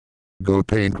Go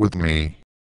paint with me.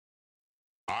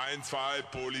 1, 2,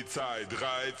 Polizei,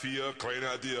 3, 4,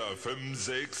 Grenadier, 5,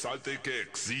 6, alte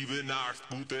Keks, 7, 8,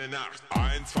 gute Nacht.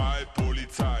 1, 2,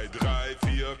 Polizei, 3,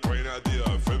 4,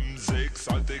 Grenadier, 5, 6,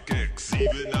 alte Keks,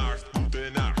 7, 8,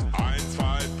 gute Nacht. 1,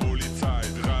 2, Polizei,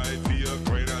 3, 4,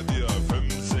 Grenadier,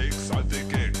 5, 6, alte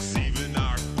Keks, 7,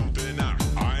 8, gute Nacht.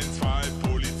 1, 2,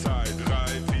 Polizei,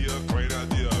 3, 4,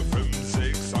 Grenadier, 5,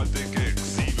 6, alte Keks,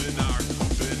 7, 8,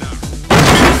 gute Nacht.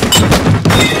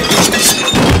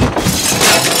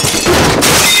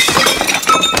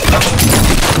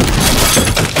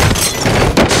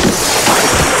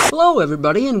 Hello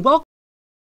everybody and welcome.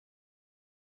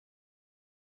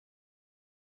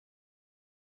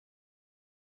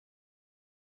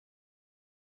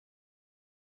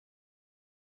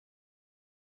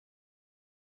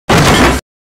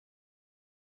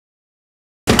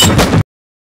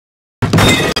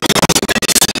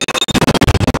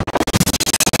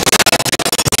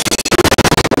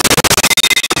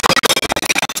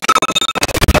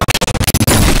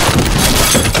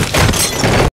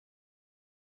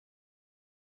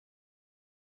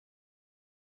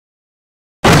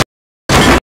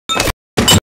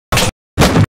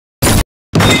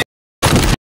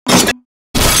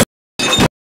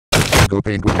 Go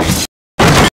paint with me.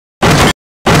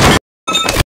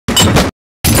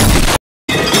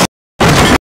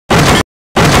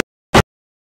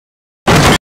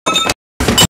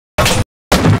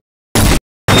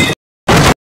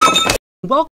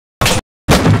 Welcome.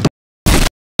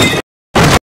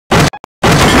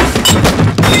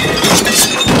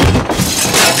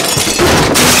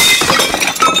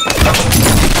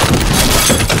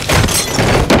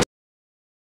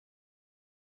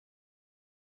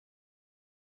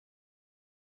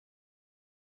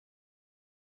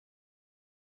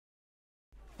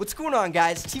 What's going on,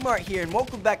 guys? T-Mart here, and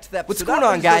welcome back to the episode. What's going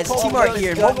on, guys? T-Mart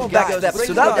here, and welcome back to the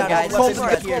episode. What's going on, guys?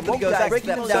 T-Mart here, and welcome back to the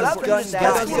episode.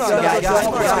 What's going on,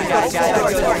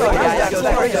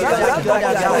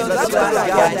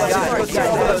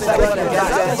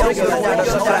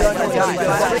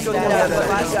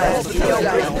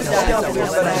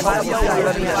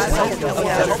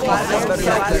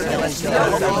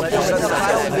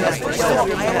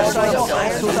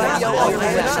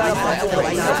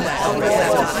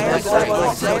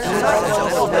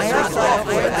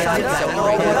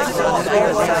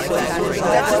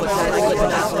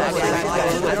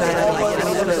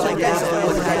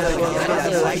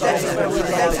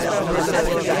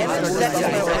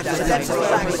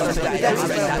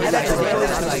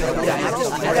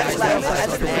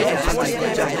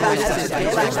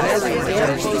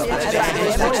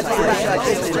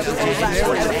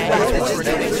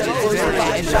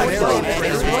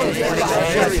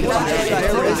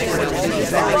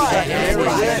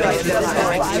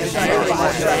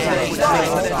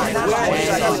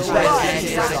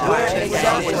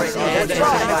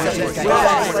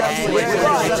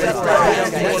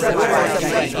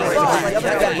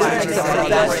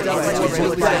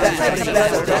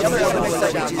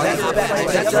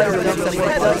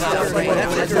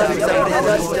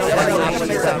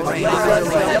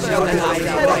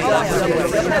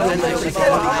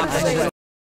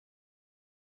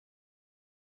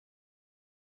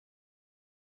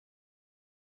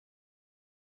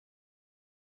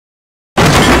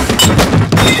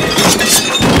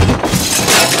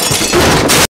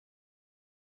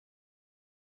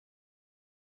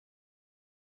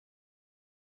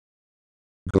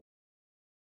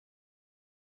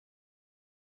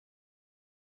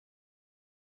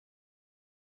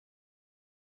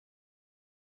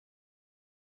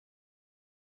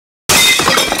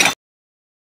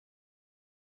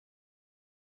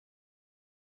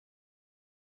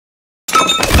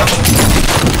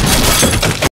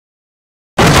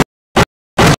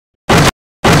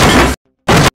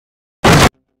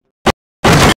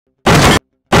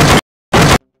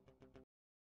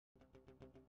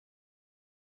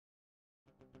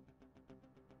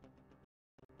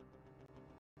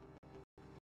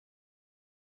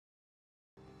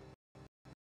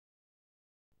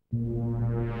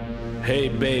 Hey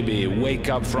baby, wake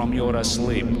up from your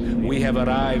asleep. We have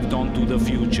arrived onto the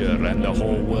future and the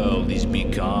whole world is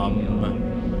become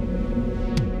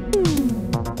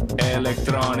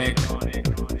electronic,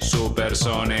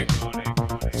 supersonic,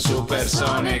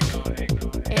 supersonic,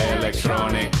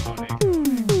 electronic.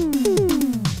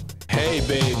 Hey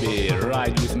baby,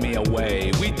 ride with me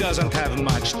away. We doesn't have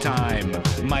much time.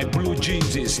 My blue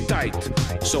jeans is tight,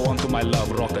 so onto my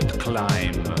love rocket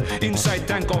climb. Inside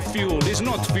tank of fuel is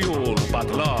not fuel, but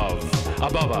love.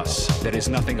 Above us, there is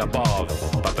nothing above,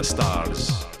 but the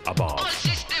stars above. All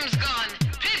systems gone.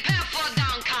 Prepare for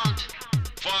down count.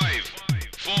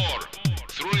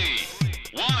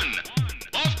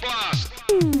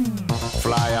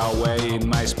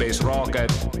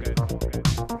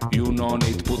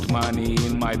 money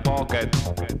in my pocket.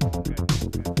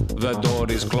 The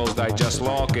door is closed, I just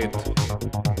lock it.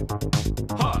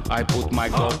 I put my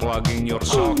glow plug in your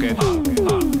socket.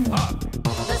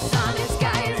 The sun and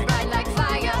sky is bright like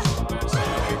fire.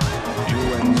 You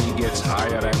and me gets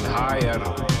higher and higher.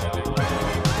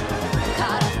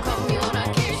 Cut off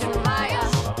communication wire.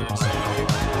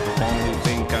 Only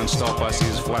thing can stop us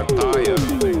is flat tire.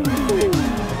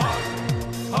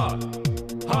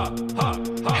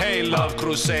 Hey love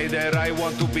crusader, I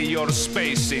want to be your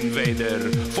space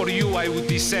invader. For you I would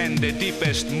descend the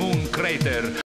deepest moon crater.